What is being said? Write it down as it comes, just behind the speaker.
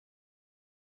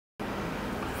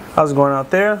How's it going out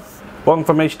there? Welcome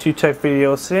from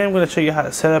H2TechVideos. Today I'm going to show you how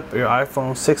to set up your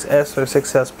iPhone 6s or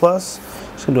 6s Plus.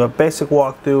 Just going to do a basic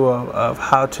walkthrough of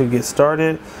how to get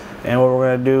started. And what we're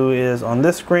going to do is on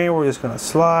this screen we're just going to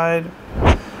slide.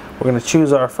 We're going to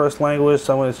choose our first language,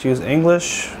 so I'm going to choose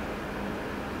English.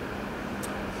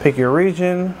 Pick your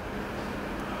region.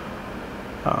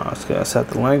 Just going to set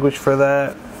the language for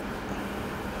that.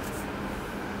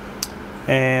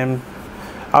 And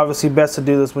obviously best to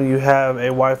do this when you have a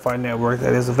Wi-Fi network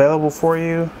that is available for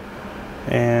you.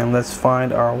 And let's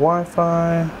find our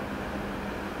Wi-Fi.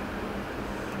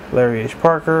 Larry H.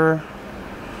 Parker.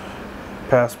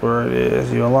 Password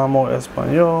is Yo Llamo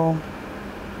Español.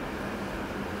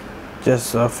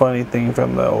 Just a funny thing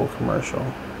from the old commercial.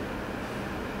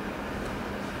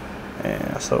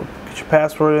 And so get your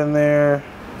password in there.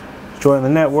 Join the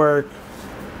network.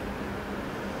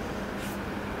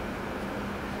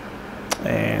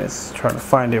 And it's trying to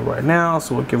find it right now,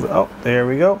 so we'll give it, oh, there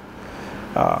we go.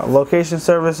 Location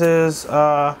services,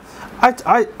 I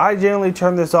generally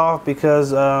turn this off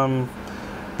because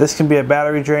this can be a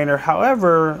battery drainer.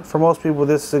 However, for most people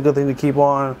this is a good thing to keep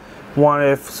on. One,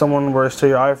 if someone were to steal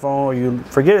your iPhone or you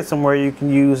forget it somewhere, you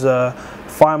can use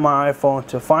Find My iPhone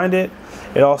to find it.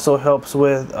 It also helps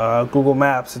with Google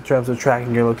Maps in terms of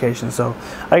tracking your location. So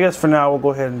I guess for now we'll go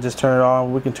ahead and just turn it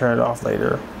on. We can turn it off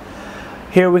later.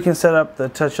 Here we can set up the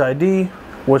Touch ID,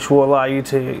 which will allow you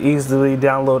to easily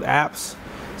download apps.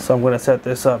 So I'm going to set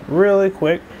this up really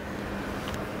quick.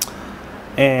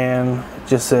 And it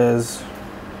just says,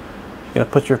 you're going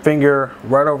to put your finger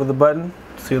right over the button.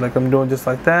 See, like I'm doing just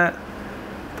like that.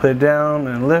 Put it down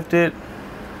and lift it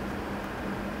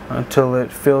until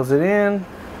it fills it in.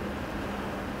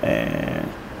 And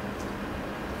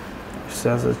it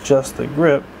says adjust the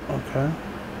grip. Okay.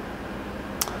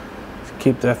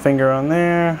 Keep that finger on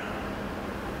there.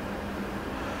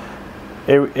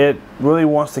 It really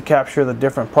wants to capture the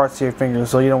different parts of your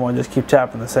fingers, so you don't want to just keep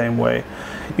tapping the same way.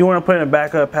 You want to put in a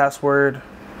backup password.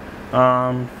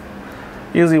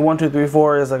 Usually 1, 2, 3,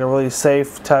 4 is like a really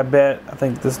safe type bet. I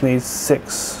think this needs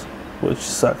 6, which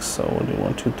sucks. So we'll do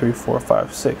 1, 2, 3, 4,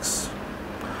 5, 6.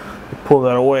 Pull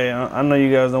that away. I know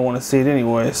you guys don't want to see it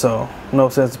anyway, so no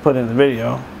sense to put it in the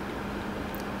video.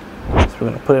 We're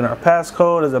going to put in our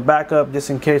passcode as a backup just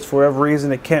in case for whatever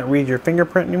reason it can't read your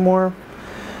fingerprint anymore.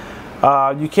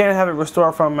 You can have it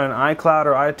restored from an iCloud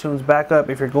or iTunes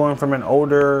backup if you're going from an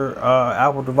older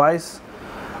Apple device.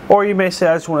 Or you may say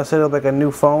I just want to set up like a new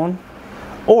phone.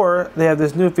 Or they have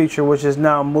this new feature which is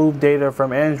now move data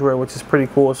from Android, which is pretty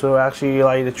cool. So it'll actually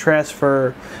allow you to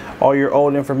transfer all your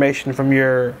old information from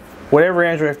your whatever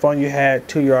Android phone you had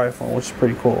to your iPhone, which is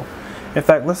pretty cool. In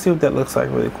fact, let's see what that looks like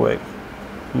really quick.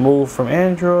 Move from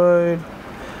Android.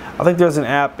 I think there's an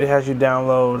app it has you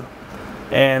download,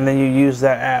 and then you use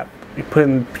that app. You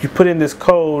put in this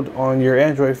code on your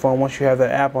Android phone once you have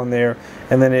that app on there,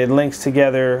 and then it links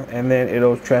together, and then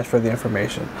it'll transfer the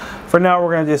information. For now,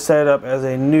 we're going to just set it up as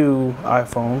a new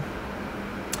iPhone.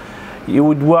 You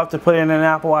will have to put in an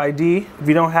Apple ID. If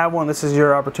you don't have one, this is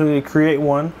your opportunity to create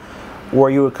one, where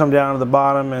you would come down to the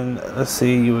bottom and let's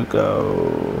see, you would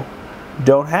go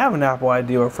don't have an Apple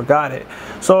ID or forgot it.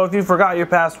 So if you forgot your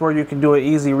password, you can do an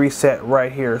easy reset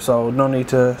right here, so no need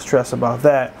to stress about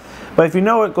that. But if you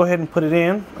know it, go ahead and put it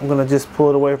in. I'm going to just pull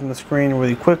it away from the screen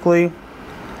really quickly,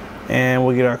 and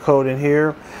we'll get our code in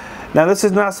here. Now this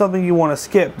is not something you want to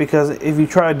skip, because if you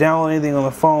try to download anything on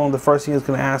the phone, the first thing it's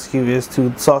going to ask you is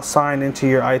to sign into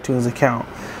your iTunes account.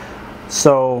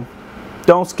 So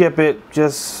don't skip it,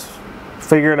 just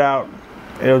figure it out.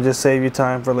 It'll just save you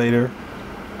time for later.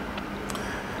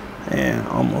 And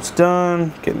almost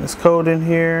done. Getting this code in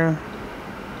here.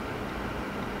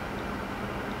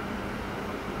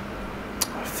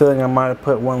 Feeling I might have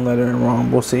put one letter in wrong.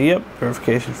 We'll see. Yep,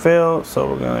 verification failed. So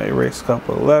we're going to erase a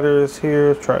couple of letters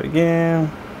here. Try it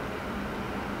again.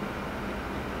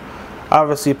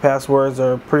 Obviously passwords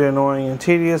are pretty annoying and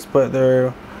tedious, but they're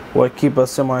what keep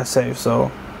us semi-safe.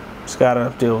 So just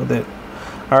gotta deal with it.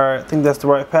 Alright, I think that's the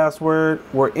right password.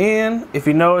 We're in. If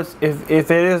you know if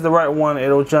it is the right one,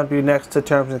 it'll jump you next to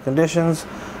terms and conditions.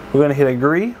 We're going to hit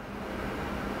agree.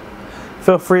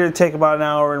 Feel free to take about an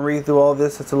hour and read through all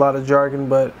this. It's a lot of jargon,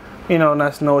 but you know,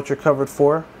 nice to know what you're covered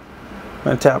for. I'm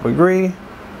going to tap agree.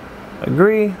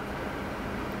 Agree.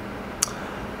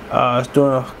 It's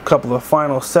doing a couple of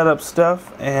final setup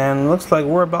stuff, and looks like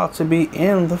we're about to be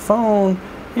in the phone.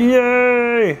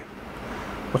 Yay!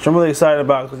 Which I'm really excited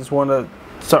about, because I just want to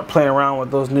start playing around with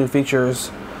those new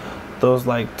features, those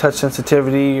like touch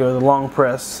sensitivity or the long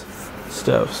press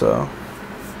stuff. So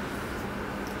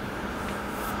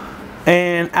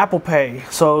and Apple Pay,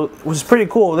 so which is pretty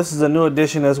cool. This is a new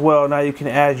addition as well. Now you can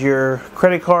add your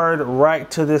credit card right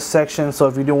to this section. So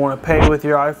if you do want to pay with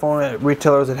your iPhone at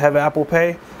retailers that have Apple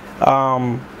Pay,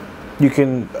 you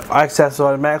can access it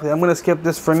automatically. I'm going to skip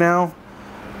this for now,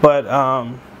 but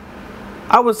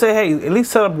I would say, hey, at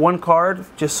least set up one card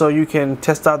just so you can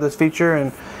test out this feature.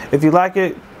 And if you like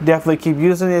it, definitely keep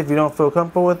using it. If you don't feel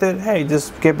comfortable with it, hey,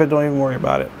 just skip it. Don't even worry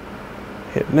about it.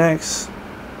 Hit next.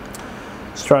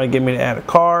 It's trying to get me to add a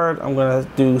card. I'm going to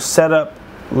do setup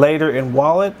later in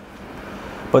wallet,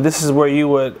 but this is where you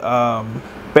would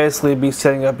basically be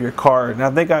setting up your card.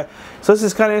 And so this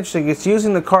is kind of interesting. It's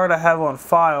using the card I have on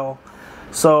file.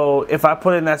 So if I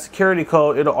put in that security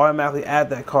code, it'll automatically add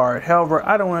that card. However,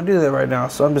 I don't want to do that right now,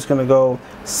 so I'm just going to go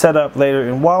set up later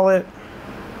in wallet.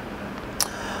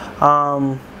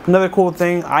 Another cool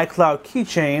thing, iCloud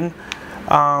keychain.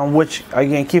 Which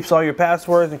again keeps all your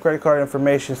passwords and credit card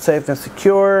information safe and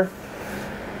secure.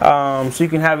 So you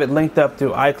can have it linked up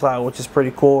through iCloud, which is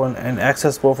pretty cool and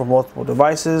accessible for multiple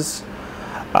devices.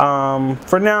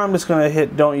 For now, I'm just going to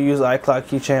hit don't use iCloud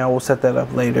keychain. I will set that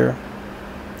up later.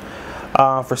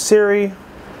 For Siri,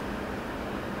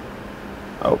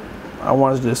 I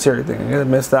wanted to do the Siri thing. I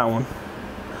missed that one.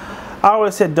 I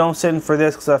always hit don't send for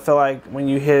this because I feel like when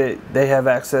you hit it, they have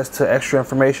access to extra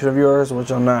information of yours,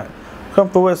 which I'm not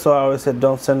comfortable with, so I always said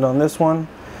don't send on this one.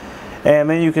 And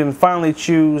then you can finally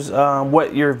choose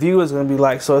what your view is going to be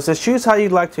like. So it says choose how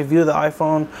you'd like to view the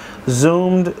iPhone.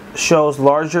 Zoomed shows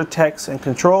larger text and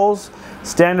controls.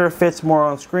 Standard fits more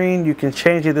on screen. You can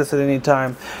change this at any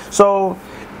time. So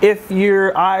if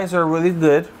your eyes are really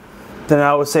good, then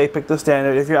I would say pick the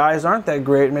standard. If your eyes aren't that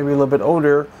great, maybe a little bit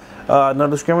older, no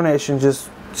discrimination, just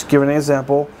giving an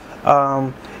example,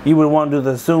 you would want to do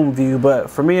the zoom view. But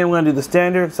for me, I'm going to do the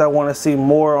standard because I want to see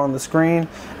more on the screen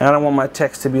and I don't want my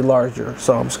text to be larger.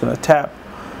 So I'm just going to tap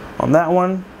on that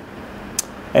one,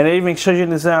 and it even shows you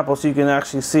an example so you can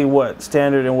actually see what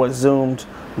standard and what zoomed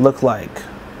look like.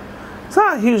 It's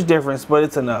not a huge difference, but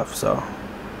it's enough. So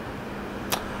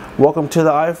welcome to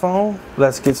the iPhone.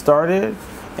 Let's get started.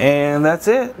 And that's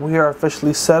it. We are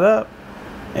officially set up,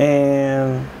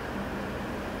 and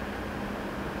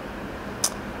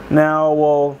now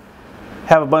we'll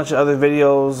have a bunch of other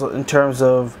videos in terms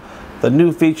of the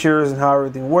new features and how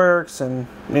everything works and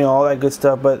all that good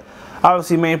stuff. But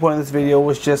obviously the main point of this video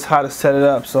was just how to set it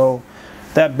up. So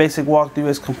that basic walkthrough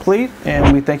is complete,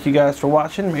 and we thank you guys for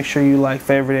watching. Make sure you like,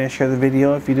 favorite, and share the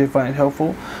video if you did find it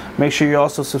helpful. Make sure you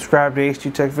also subscribe to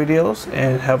H2TechVideos,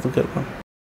 and have a good one.